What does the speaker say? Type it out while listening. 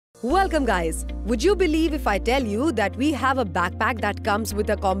Welcome guys! Would you believe if I tell you that we have a backpack that comes with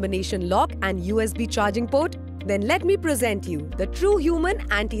a combination lock and USB charging port? Then let me present you the True Human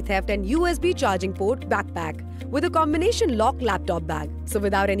Anti-Theft and USB Charging Port Backpack with a combination lock laptop bag. So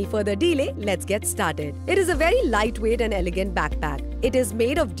without any further delay, let's get started. It is a very lightweight and elegant backpack. It is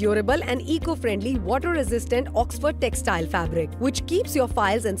made of durable and eco-friendly water-resistant Oxford textile fabric, which keeps your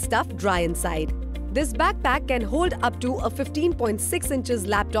files and stuff dry inside. This backpack can hold up to a 15.6 inches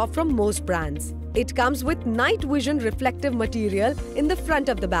laptop from most brands. It comes with night vision reflective material in the front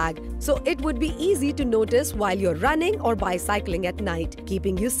of the bag, so it would be easy to notice while you're running or bicycling at night,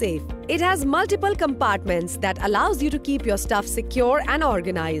 keeping you safe. It has multiple compartments that allows you to keep your stuff secure and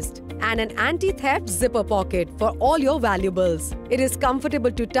organized, and an anti-theft zipper pocket for all your valuables. It is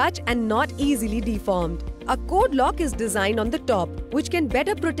comfortable to touch and not easily deformed. A code lock is designed on the top, which can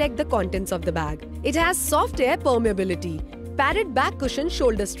better protect the contents of the bag. It has soft air permeability, padded back cushion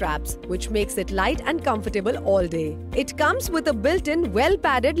shoulder straps, which makes it light and comfortable all day. It comes with a built-in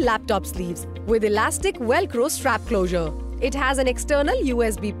well-padded laptop sleeves with elastic Velcro strap closure. It has an external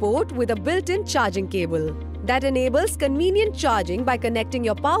USB port with a built-in charging cable that enables convenient charging by connecting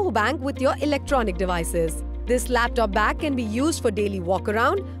your power bank with your electronic devices. This laptop bag can be used for daily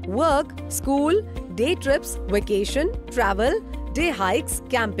walk-around, work, school, day trips, vacation, travel, day hikes,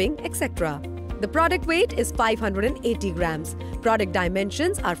 camping, etc. The product weight is 580 grams. Product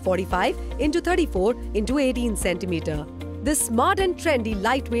dimensions are 45 x 34 x 18 centimeter. This smart and trendy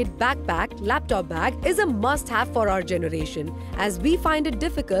lightweight backpack laptop bag is a must-have for our generation, as we find it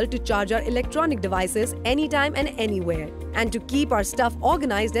difficult to charge our electronic devices anytime and anywhere, and to keep our stuff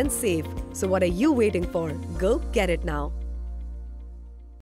organized and safe. So what are you waiting for? Go get it now.